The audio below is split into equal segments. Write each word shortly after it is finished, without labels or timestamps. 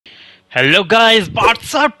Hello guys,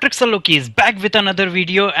 what's up? Trickster LOKI is back with another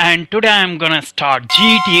video and today I am gonna start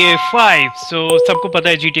GTA 5. So सबको पता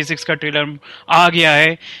है GTA 6 का trailer आ गया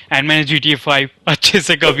है and मैंने GTA 5 अच्छे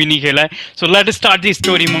से कभी नहीं खेला है. So let's start the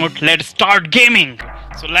story mode. Let's start gaming.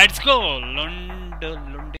 So let's go. लंडे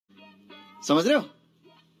समझ रहे हो?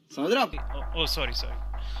 Oh sorry.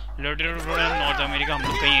 नॉर्थ अमेरिका हम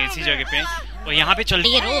लोग कहीं ऐसी जगह पे हैं और यहाँ पे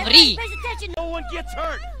चलती है robbery.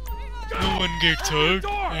 No one gets hurt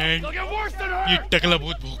and ये टकला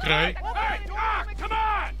बहुत भौंक रहा है. Come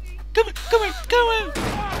on.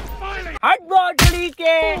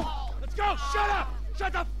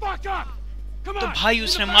 तो भाई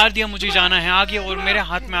उसने मार दिया, मुझे जाना है आगे और मेरे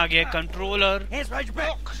हाथ में आ गया कंट्रोलर.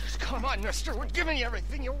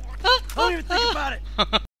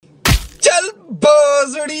 चल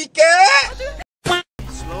बोजड़ी के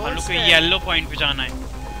हम लोग को येलो पॉइंट पे जाना है.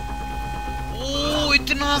 ओ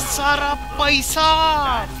इतना सारा पैसा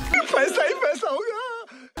ही पैसा होगा.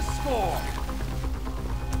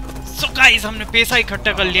 So guys, हमने पैसा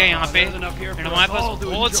इकट्ठा कर लिया यहाँ पे and हमारे पास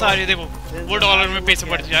बहुत सारे, देखो वो डॉलर में पैसे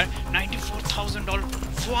बढ़ जाए. $94,000,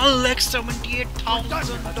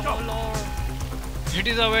 $1,78,000. It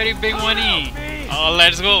is a very big money.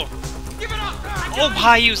 Let's go. ओ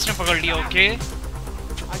भाई उसने पकड़ लिया. ओके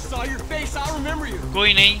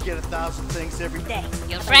कोई नहीं.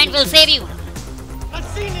 Your friend will save you.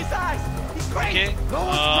 Okay.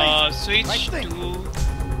 Switch to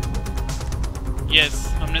yes,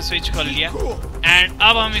 हमने स्विच कर लिया एंड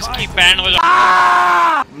अब हम इसकी बैंड बजा.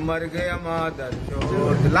 मर गया मादर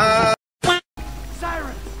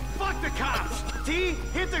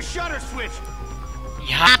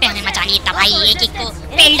यहाँ पे हमें मचानी है तबाही. एक को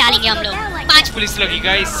पेल डालेंगे हम लोग. 5 पुलिस लगी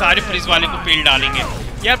गाइस, सारे पुलिस वाले को पेल डालेंगे.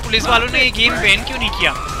 यार पुलिस वालों ने ये गेम बैन क्यों नहीं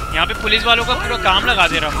किया? यहाँ पे पुलिस वालों का पूरा काम लगा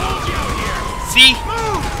दे रहा हूँ. सी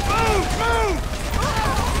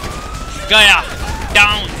गया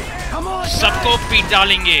डाउन, सबको पीट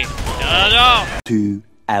डालेंगे. 2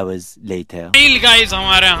 hours later. गाइस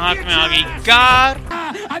हमारे हाथ में आ गई कार.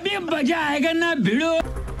 अभी मजा आएगा ना भिड़ो.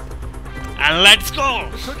 And let's go.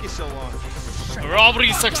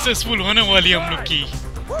 Robbery successful होने वाली हम लोग की.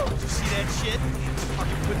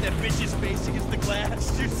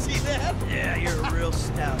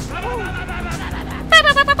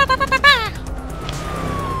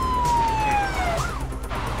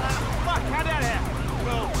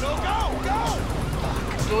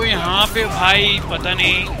 तो यहाँ पे भाई पता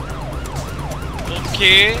नहीं.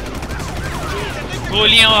 ओके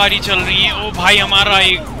गोलियां वारी चल रही हैं. ओ भाई हमारा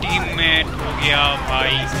एक टीममेट हो गया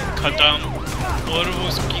भाई खत्म और वो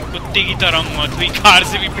उसकी कुत्ते की तरह मौत हुई. कार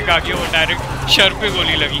से भी पिका के वो डायरेक्ट शर पे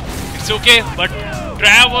गोली लगी. इट्स ओके बट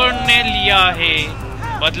ड्राइवर ने लिया है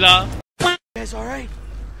बदला.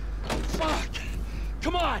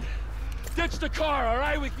 Come on, ditch the car, all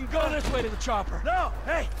right? We can go this way to the chopper. No,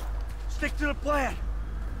 hey, stick to the plan.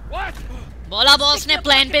 What? बोला बॉस ने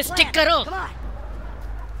प्लान पे स्टिक करो.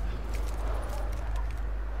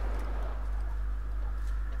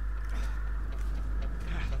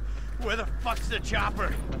 Where the fuck's the chopper?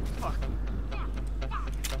 Fuck.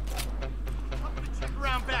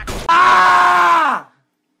 Round back.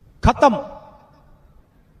 खत्म.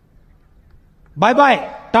 Bye bye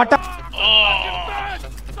Tata.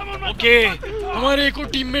 Okay हमारे एक और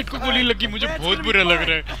teammate को गोली लगी. मुझे बहुत बुरा लग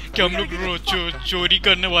रहा है कि हम लोग चोरी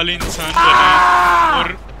करने वाले इंसान बन रहे हैं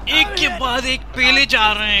और एक के बाद एक पेले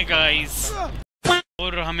जा रहे हैं गाइस.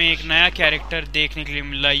 और हमें एक नया कैरेक्टर देखने के लिए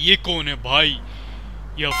मिला. ये कौन है भाई?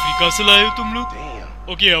 ये अफ्रीका से लाए हो तुम लोग?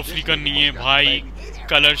 ओके अफ्रीकन नहीं है भाई.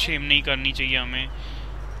 कलर शेम नहीं करनी चाहिए हमें,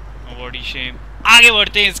 बॉडी शेम. आगे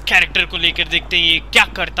बढ़ते हैं, इस कैरेक्टर को लेकर देखते हैं ये क्या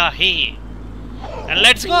करता है.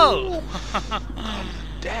 Let's go.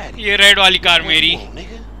 ये रेड वाली कार मेरी,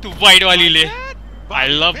 तू व्हाइट वाली ले. I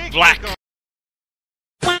love black.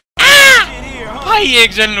 भाई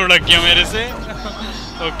एक जन लुढ़क गया मेरे से.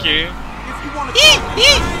 ओके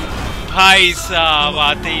भाई साहब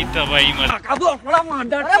आते ही तबाही मत.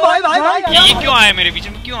 ये क्यों आया मेरे बीच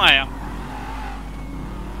में? क्यों आया?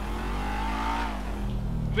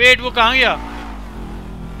 वेट वो कहाँ गया?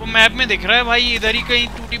 वो मैप में दिख रहा है भाई. इधर ही कहीं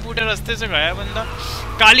टूटी फूटे रास्ते से गया है बंदा.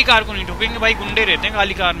 काली कार को नहीं ठोकेंगे भाई, गुंडे रहते हैं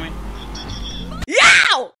काली कार में.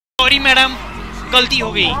 सॉरी मैडम, गलती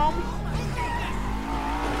हो गई.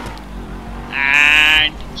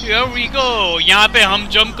 And here we go. यहाँ पे हम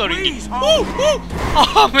जंप करेंगे.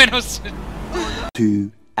 मैंने 2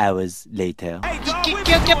 hours later.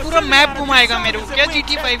 क्या पूरा मैप घुमाएगा मेरे को क्या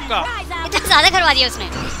GTA 5 का? इतना ज्यादा करवा दिया उसने.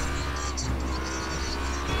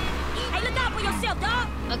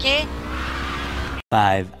 Okay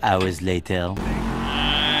 5 hours later.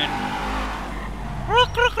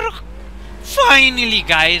 रुक फाइनली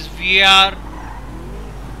गाइस वी आर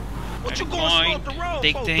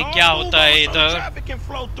देखते हैं क्या होता है इधर।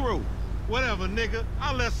 Whatever, nigga.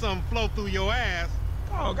 I'll let something flow through your ass.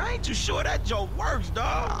 Dog, I ain't too sure that joke works,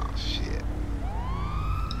 dog. Oh, shit.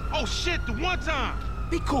 Oh, shit, the one time.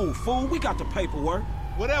 Be cool, fool. We got the paperwork.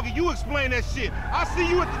 Whatever, you explain that shit. I'll see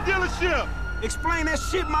you at the dealership. Explain that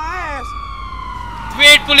shit my ass.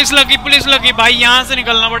 Wait, police लगी भाई, यहाँ से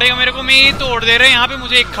निकलना पड़ेगा मेरे को। मैं ये तोड़ दे रहे हैं। यहाँ पे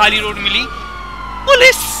मुझे एक खाली रोड मिली।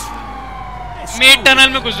 पुलिस मैं टनल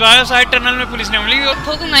में घुस रहा है, शायद टनल में पुलिस नहीं मिली।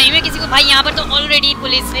 ठोकूंगा ही मैं किसी को भाई, यहाँ पर तो ऑलरेडी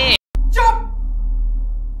पुलिस है। चुप,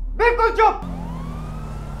 बिल्कुल चुप।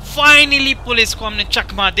 फाइनली पुलिस को हमने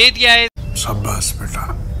चकमा दे दिया है। शाबाश बेटा।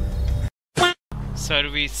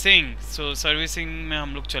 सर्विसिंग, सो सर्विसिंग में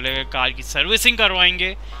हम लोग चले गए, कार की सर्विसिंग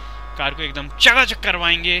करवाएंगे, कार को एकदम चकाचक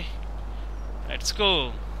करवाएंगे। Let's go.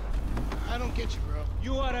 I don't get you, bro.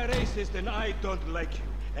 You are a racist and I don't like you.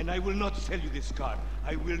 And I will not sell you this car.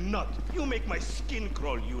 I will not. You make my skin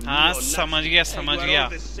crawl, you हाँ, समझ गया। You are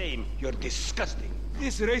all the same. You're disgusting.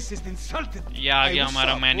 This racist insulted me. ये आ गया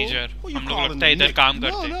हमारा manager. हम लोग लगता है इधर काम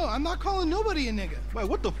करते हैं। No, I'm not calling nobody a nigga. Wait,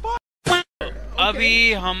 what the fuck?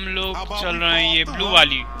 अभी हम लोग चल रहे हैं ये ब्लू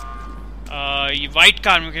वाली, ये वाइट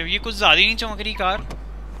कार में। ये कुछ ज्यादा ही नहीं चमक रही कार,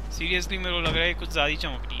 सीरियसली मेरे को लग रहा है कुछ ज्यादा ही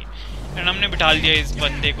चमक रही है। एंड हमने बिठा लिया इस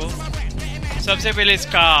बंदे को। सबसे पहले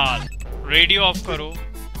इसका रेडियो ऑफ करो।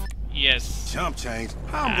 Yes,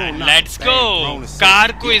 let's go.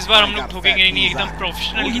 कार को इस बार हम लोग ठोकेंगे नहीं, एकदम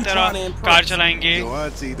प्रोफेशनल की तरह कार चलाएंगे।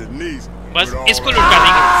 बस इसको लुटका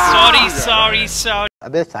देंगे। सॉरी।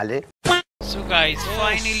 अबे साले। सो गाइस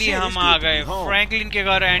फाइनली हम आ गए फ्रैंकलिन के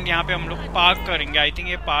घर एंड यहाँ पे हम लोग पार्क करेंगे। आई थिंक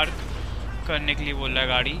ये पार्क करने के लिए बोल रहा है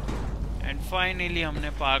गाड़ी। एंड फाइनली हमने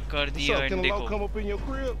पार्क कर दिया। एंड देखो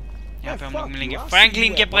यहाँ पे हम लोग मिलेंगे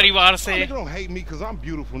फ्रैंकलिन के परिवार से। Don't hate me because I'm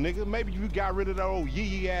beautiful, nigga. Maybe you got rid of that old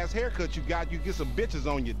yee ass haircut you got. You get some bitches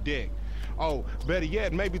on your dick. Oh, better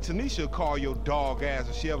yet, maybe Tanisha call your dog ass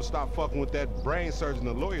if she ever stop fucking with that brain surgeon,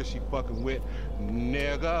 the lawyer she fucking with,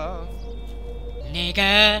 nigga.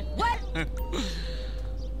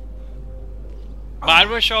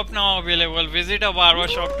 Barber shop now available. Visit a barber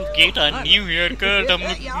shop to get a new haircut. हम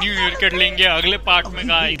लोग new haircut लेंगे अगले part में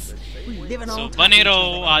guys. सो बने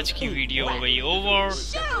रहो। आज की video हो गई over.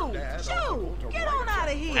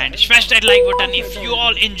 And smash that like button if you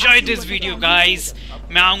all enjoy this video guys.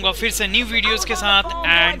 मैं आऊँगा फिर से न्यू वीडियोस के साथ।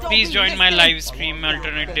 And please join my live stream. मैं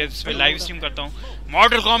अल्टरनेटिव्स पे लाइव स्ट्रीम करता हूँ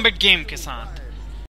मॉर्टल कॉम्बैट गेम के साथ।